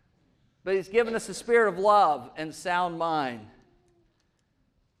 but He's given us a spirit of love and sound mind.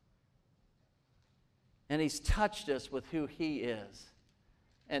 And He's touched us with who He is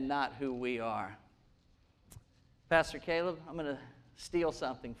and not who we are. Pastor Caleb, I'm going to steal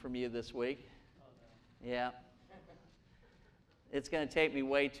something from you this week. Yeah. It's going to take me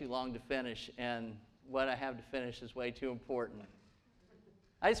way too long to finish, and what I have to finish is way too important.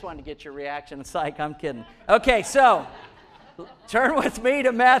 I just wanted to get your reaction. It's like, I'm kidding. Okay, so turn with me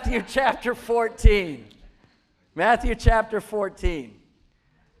to Matthew chapter 14. Matthew chapter 14.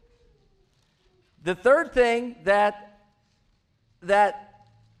 The third thing that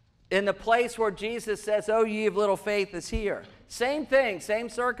in the place where Jesus says, "Oh, ye of little faith," is here. Same thing, same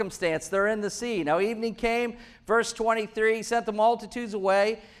circumstance. They're in the sea. Now evening came, verse 23, He sent the multitudes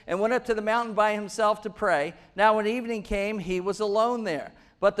away and went up to the mountain by Himself to pray. Now when evening came, He was alone there.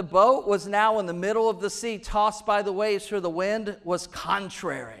 But the boat was now in the middle of the sea, tossed by the waves, for the wind was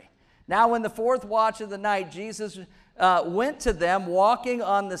contrary. Now in the fourth watch of the night, Jesus went to them walking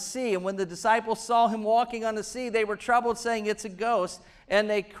on the sea. And when the disciples saw Him walking on the sea, they were troubled, saying, "It's a ghost." And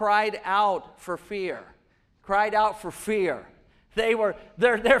they cried out for fear. Cried out for fear.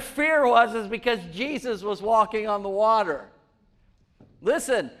 Their fear was because Jesus was walking on the water.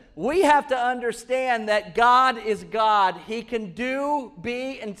 Listen, we have to understand that God is God. He can do,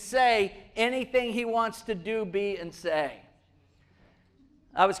 be, and say anything He wants to do, be, and say.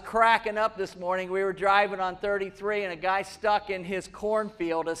 I was cracking up this morning. We were driving on 33, and a guy stuck in his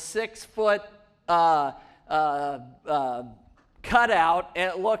cornfield, a 6-foot cutout, and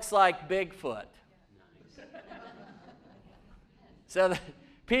it looks like Bigfoot. So the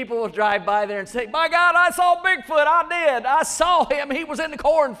people will drive by there and say, "My God, I saw Bigfoot. I did. I saw him. He was in the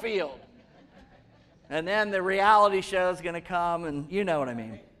cornfield." And then the reality show is going to come, and you know what I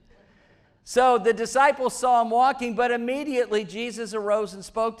mean. So the disciples saw Him walking, but immediately Jesus arose and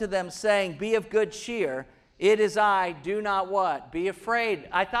spoke to them, saying, "Be of good cheer. It is I. Do not" what? "Be afraid."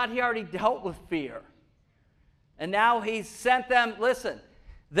 I thought He already dealt with fear. And now He's sent them. Listen,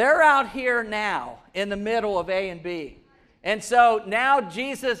 they're out here now in the middle of A and B. And so now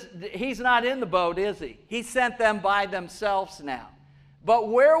Jesus, He's not in the boat, is He? He sent them by themselves now. But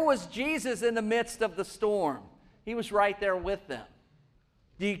where was Jesus in the midst of the storm? He was right there with them.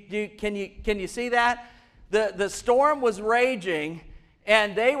 Can you see that? The storm was raging,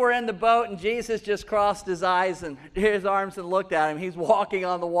 and they were in the boat, and Jesus just crossed His arms and looked at Him. He's walking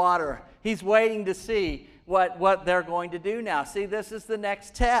on the water. He's waiting to see what they're going to do now. See, this is the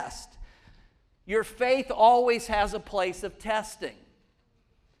next test. Your faith always has a place of testing.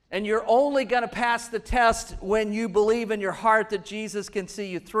 And you're only going to pass the test when you believe in your heart that Jesus can see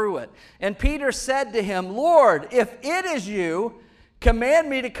you through it. And Peter said to Him, "Lord, if it is you, command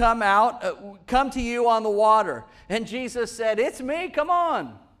me to come to you on the water." And Jesus said, "It's me, come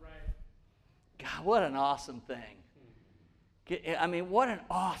on." Right. God, what an awesome thing. I mean, what an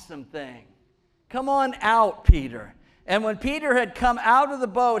awesome thing. Come on out, Peter. And when Peter had come out of the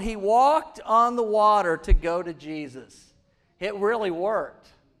boat, he walked on the water to go to Jesus. It really worked.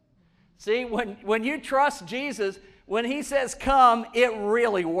 See, when you trust Jesus, when He says come, it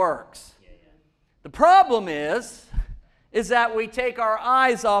really works. The problem is that we take our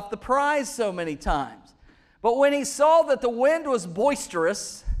eyes off the prize so many times. But when He saw that the wind was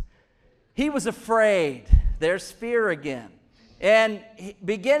boisterous, He was afraid. There's fear again. And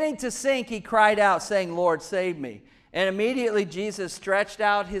beginning to sink, He cried out, saying, "Lord, save me." And immediately Jesus stretched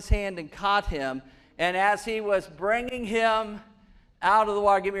out His hand and caught him. And as He was bringing him out of the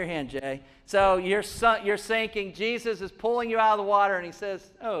water, give me your hand, Jay. So you're sinking. Jesus is pulling you out of the water, and He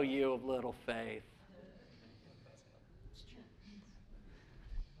says, "Oh, you of little faith."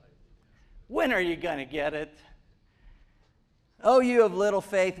 When are you going to get it? Oh, you of little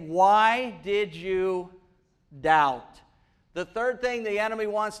faith, why did you doubt? The third thing the enemy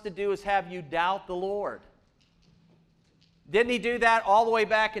wants to do is have you doubt the Lord. Didn't he do that all the way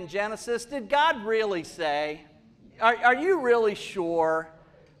back in Genesis? Did God really say? Are you really sure?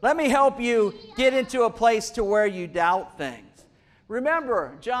 Let me help you get into a place to where you doubt things.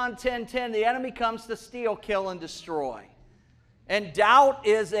 Remember, John 10:10, the enemy comes to steal, kill, and destroy. And doubt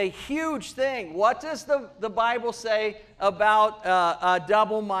is a huge thing. What does the Bible say about a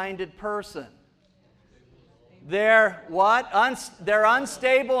double-minded person? They're what? They're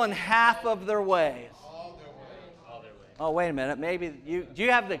unstable in half of their ways. Oh, wait a minute. Maybe do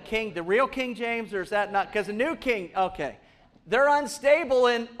you have the real King James, or is that not? Because the New King, okay. They're unstable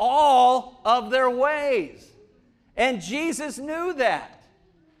in all of their ways. And Jesus knew that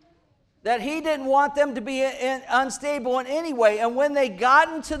he didn't want them to be unstable in any way. And when they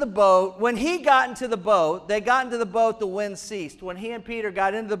got into the boat, when he got into the boat, they got into the boat, the wind ceased. When he and Peter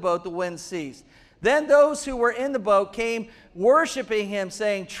got into the boat, the wind ceased. Then those who were in the boat came worshiping him,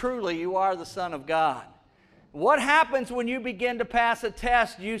 saying, "Truly, you are the Son of God." What happens when you begin to pass a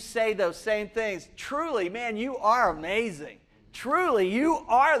test? You say those same things. Truly, man, you are amazing. Truly, you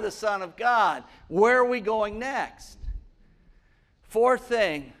are the Son of God. Where are we going next? Fourth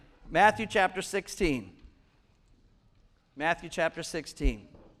thing, Matthew chapter 16. Matthew chapter 16.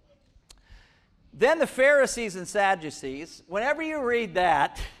 Then the Pharisees and Sadducees, whenever you read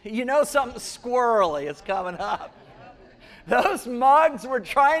that, you know something squirrely is coming up. Those mugs were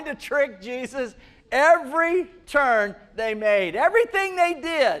trying to trick Jesus every turn they made, everything they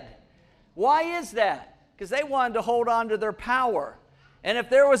did. Why is that? Because they wanted to hold on to their power. And if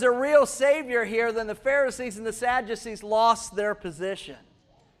there was a real Savior here, then the Pharisees and the Sadducees lost their position.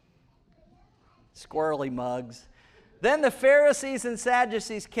 Squirrely mugs. Then the Pharisees and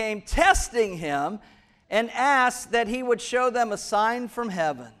Sadducees came testing him and asked that he would show them a sign from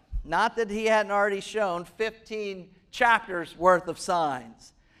heaven. Not that he hadn't already shown 15 chapters worth of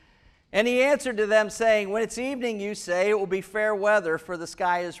signs. And he answered to them, saying, "When it's evening, you say, it will be fair weather, for the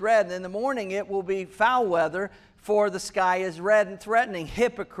sky is red. And in the morning, it will be foul weather, for the sky is red and threatening."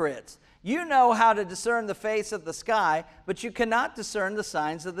 Hypocrites! You know how to discern the face of the sky, but you cannot discern the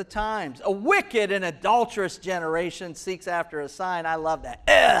signs of the times. A wicked and adulterous generation seeks after a sign. I love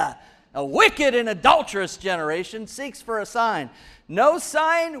that. A wicked and adulterous generation seeks for a sign. No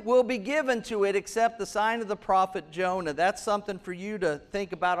sign will be given to it except the sign of the prophet Jonah. That's something for you to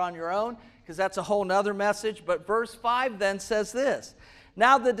think about on your own, because that's a whole nother message. But verse 5 then says this: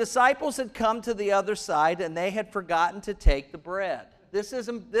 "Now the disciples had come to the other side, and they had forgotten to take the bread." This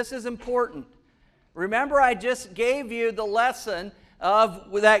is important. Remember, I just gave you the lesson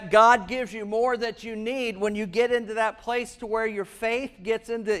of that God gives you more that you need when you get into that place to where your faith gets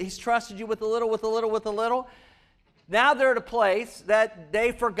into, he's trusted you with a little, with a little, with a little. Now they're at a place that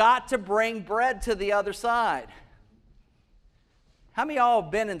they forgot to bring bread to the other side. How many of y'all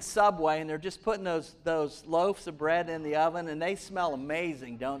have been in Subway and they're just putting those loaves of bread in the oven and they smell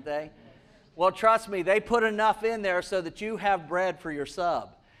amazing, don't they? Well, trust me, they put enough in there so that you have bread for your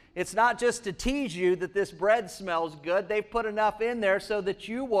sub. It's not just to tease you that this bread smells good. They've put enough in there so that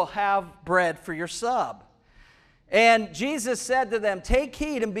you will have bread for your sub. And Jesus said to them, "Take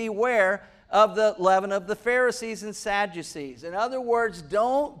heed and beware of the leaven of the Pharisees and Sadducees." In other words,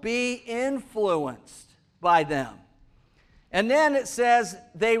 don't be influenced by them. And then it says,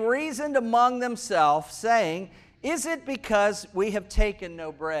 they reasoned among themselves, saying, "Is it because we have taken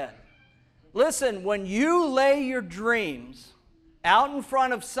no bread?" Listen, when you lay your dreams out in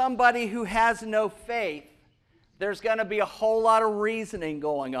front of somebody who has no faith, there's going to be a whole lot of reasoning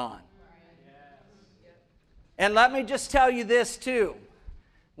going on. And let me just tell you this too.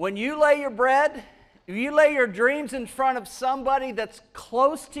 When you lay your bread, if you lay your dreams in front of somebody that's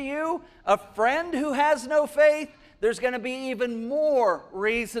close to you, a friend who has no faith, there's going to be even more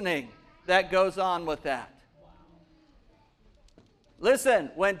reasoning that goes on with that. Listen,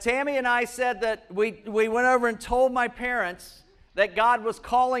 when Tammy and I said that we went over and told my parents that God was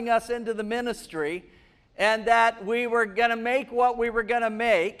calling us into the ministry and that we were going to make what we were going to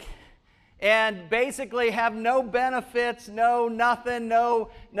make and basically have no benefits, no nothing,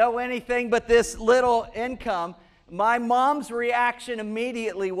 no anything but this little income, my mom's reaction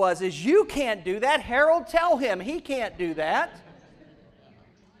immediately was, "You can't do that. Harold, tell him he can't do that.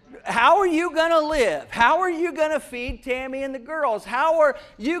 How are you going to live? How are you going to feed Tammy and the girls? How are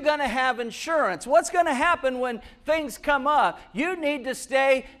you going to have insurance? What's going to happen when things come up? You need to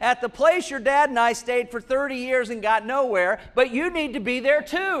stay at the place your dad and I stayed for 30 years and got nowhere, but you need to be there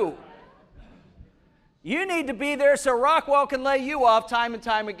too." You need to be there so Rockwell can lay you off time and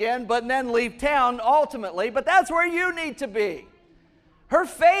time again, but then leave town ultimately. But that's where you need to be. Her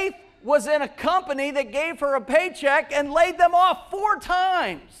faith was in a company that gave her a paycheck and laid them off 4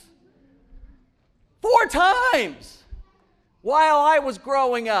 times. 4 times while I was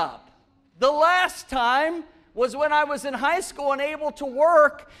growing up. The last time was when I was in high school and able to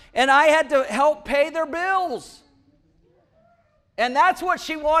work, and I had to help pay their bills. And that's what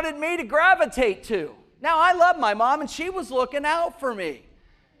she wanted me to gravitate to. Now, I love my mom, and she was looking out for me.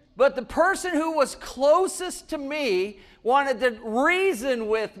 But the person who was closest to me wanted to reason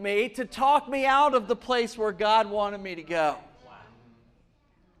with me to talk me out of the place where God wanted me to go.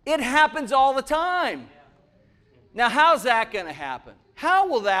 It happens all the time. Now, how's that going to happen? How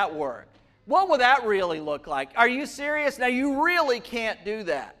will that work? What will that really look like? Are you serious? Now, you really can't do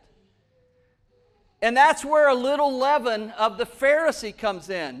that. And that's where a little leaven of the Pharisee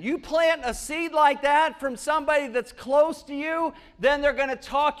comes in. You plant a seed like that from somebody that's close to you, then they're going to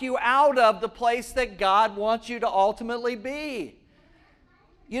talk you out of the place that God wants you to ultimately be.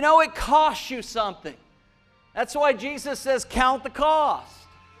 You know, it costs you something. That's why Jesus says, count the cost.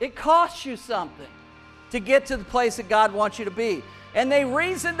 It costs you something to get to the place that God wants you to be. And they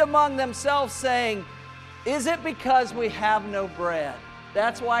reasoned among themselves, saying, is it because we have no bread?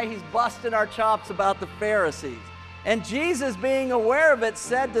 That's why he's busting our chops about the Pharisees. And Jesus, being aware of it,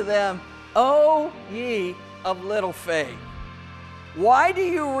 said to them, O ye of little faith, why do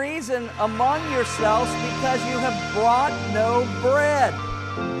you reason among yourselves because you have brought no bread?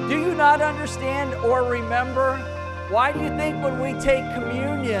 Do you not understand or remember? Why do you think when we take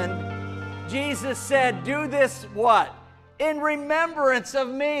communion, Jesus said, do this what? In remembrance of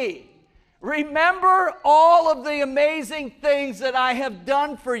me. Remember all of the amazing things that I have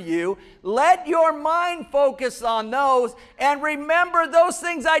done for you. Let your mind focus on those, and remember those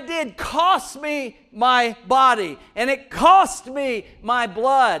things I did cost me my body, and it cost me my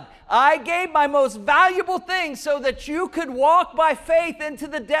blood. I gave my most valuable thing so that you could walk by faith into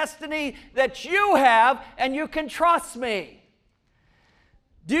the destiny that you have, and you can trust me.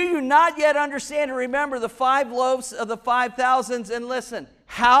 Do you not yet understand and remember the 5 loaves of the 5,000? And listen,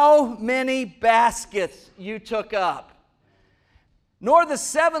 how many baskets you took up? Nor the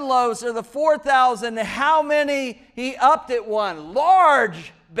 7 loaves or the 4,000, how many he upped at one?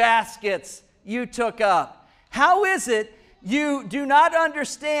 Large baskets you took up. How is it you do not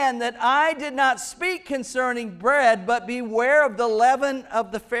understand that I did not speak concerning bread, but beware of the leaven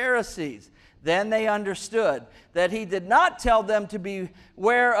of the Pharisees? Then they understood that he did not tell them to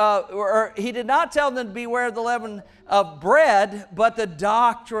beware of the leaven of bread, but the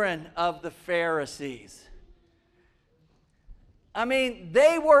doctrine of the Pharisees. I mean,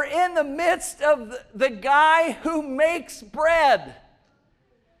 they were in the midst of the guy who makes bread.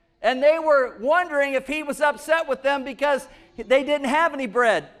 And they were wondering if he was upset with them because they didn't have any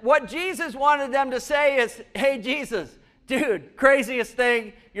bread. What Jesus wanted them to say is, hey, Jesus, dude, craziest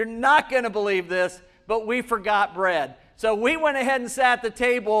thing, you're not going to believe this, but we forgot bread. So we went ahead and sat at the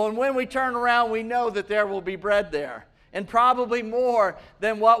table, and when we turn around, we know that there will be bread there. And probably more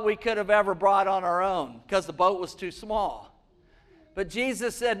than what we could have ever brought on our own, because the boat was too small. But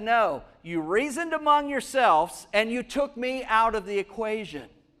Jesus said, no, you reasoned among yourselves, and you took me out of the equation.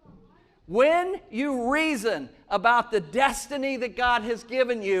 When you reason about the destiny that God has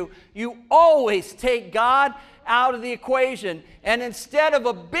given you, you always take God out of the equation. And instead of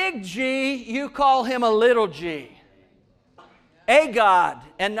a big G, you call him a little g. A God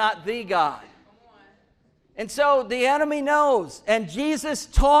and not the God. And so the enemy knows. And Jesus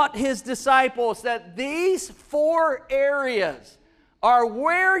taught his disciples that these 4 areas are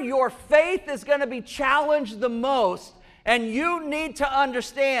where your faith is going to be challenged the most. And you need to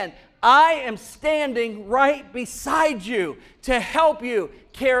understand, I am standing right beside you to help you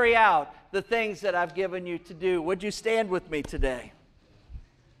carry out the things that I've given you to do. Would you stand with me today?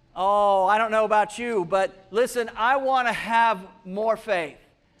 Oh, I don't know about you, but listen, I want to have more faith.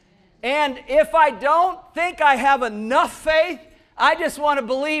 And if I don't think I have enough faith, I just want to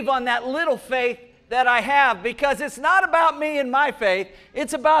believe on that little faith that I have, because it's not about me and my faith.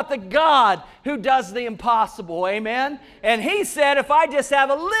 It's about the God who does the impossible. Amen? And he said if I just have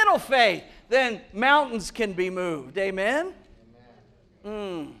a little faith, then mountains can be moved. Amen?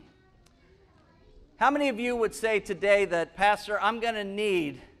 How many of you would say today that, Pastor, I'm going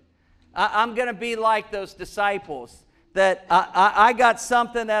to be like those disciples, that I got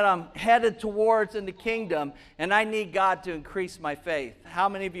something that I'm headed towards in the kingdom, and I need God to increase my faith? How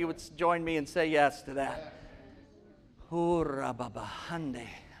many of you would join me and say yes to that?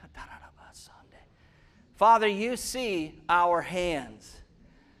 Father, you see our hands.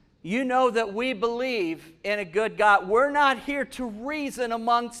 You know that we believe in a good God. We're not here to reason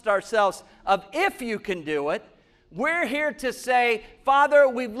amongst ourselves of if you can do it. We're here to say, Father,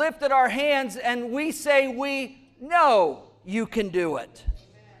 we've lifted our hands and we say we know you can do it.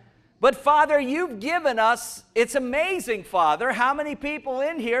 But Father, you've given us, it's amazing, Father, how many people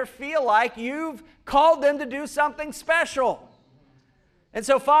in here feel like you've called them to do something special. And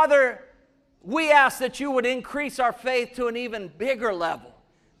so, Father, we ask that you would increase our faith to an even bigger level,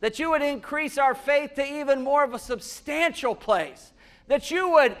 that you would increase our faith to even more of a substantial place, that you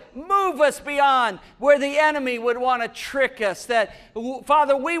would move us beyond where the enemy would want to trick us, that,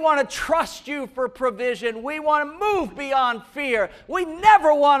 Father, we want to trust you for provision. We want to move beyond fear. We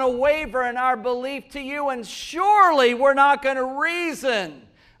never want to waver in our belief to you, and surely we're not going to reason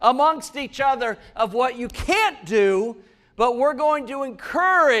amongst each other of what you can't do, but we're going to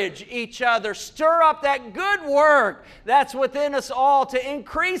encourage each other, stir up that good work that's within us all to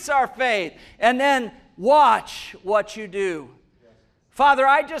increase our faith, and then watch what you do. Father,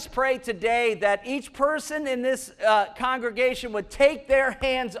 I just pray today that each person in this congregation would take their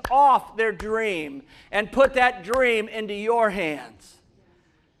hands off their dream and put that dream into your hands.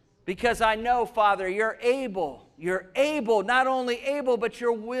 Because I know, Father, you're able. You're able, not only able, but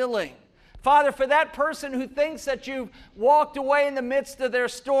you're willing. Father, for that person who thinks that you've walked away in the midst of their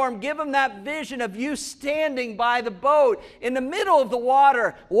storm, give them that vision of you standing by the boat in the middle of the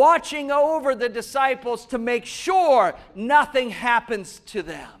water, watching over the disciples to make sure nothing happens to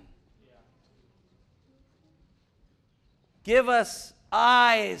them. Give us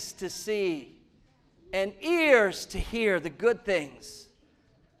eyes to see and ears to hear the good things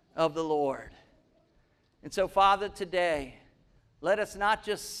of the Lord. And so, Father, today, let us not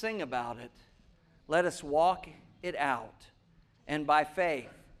just sing about it. Let us walk it out. And by faith,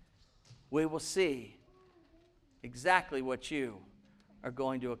 we will see exactly what you are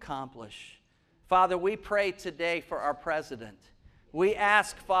going to accomplish. Father, we pray today for our president. We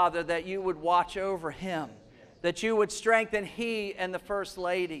ask, Father, that you would watch over him, that you would strengthen he and the First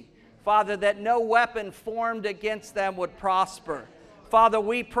Lady. Father, that no weapon formed against them would prosper. Father,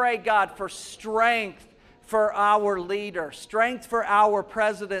 we pray, God, for strength for our leader, strength for our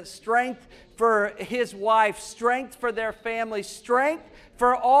president, strength for his wife, strength for their family, strength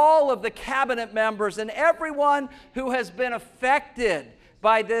for all of the cabinet members and everyone who has been affected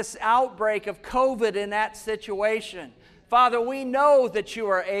by this outbreak of COVID in that situation. Father, we know that you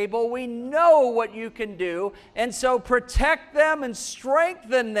are able. We know what you can do. And so protect them and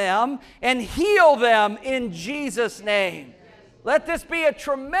strengthen them and heal them in Jesus' name. Let this be a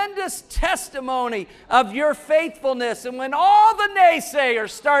tremendous testimony of your faithfulness. And when all the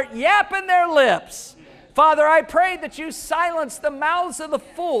naysayers start yapping their lips, Father, I pray that you silence the mouths of the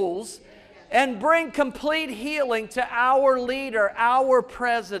fools and bring complete healing to our leader, our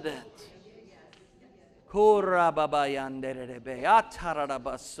president. We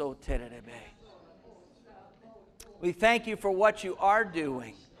thank you for what you are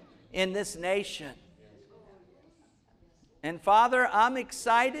doing in this nation. And Father, I'm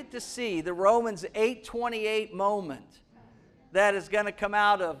excited to see the Romans 8:28 moment that is going to come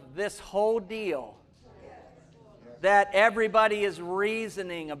out of this whole deal that everybody is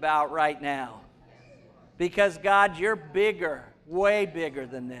reasoning about right now. Because God, you're bigger, way bigger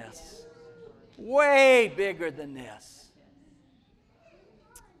than this. Way bigger than this.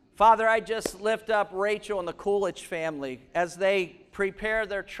 Father, I just lift up Rachel and the Coolidge family as they prepare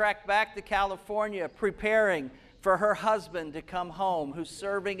their trek back to California, preparing for her husband to come home who's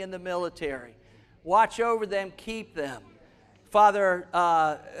serving in the military. Watch over them, keep them. Father,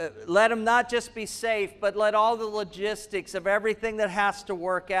 let them not just be safe, but let all the logistics of everything that has to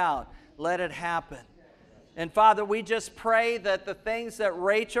work out, let it happen. And Father, we just pray that the things that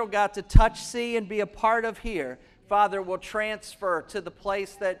Rachel got to touch, see, and be a part of here, Father, will transfer to the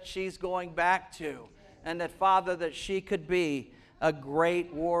place that she's going back to. And that, Father, that she could be a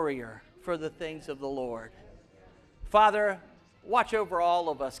great warrior for the things of the Lord. Father, watch over all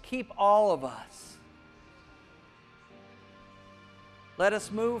of us. Keep all of us. Let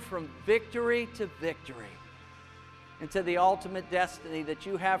us move from victory to victory into the ultimate destiny that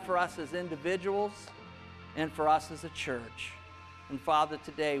you have for us as individuals and for us as a church. And Father,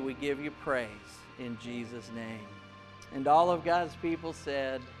 today we give you praise in Jesus' name. And all of God's people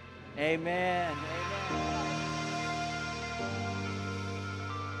said, amen. Amen.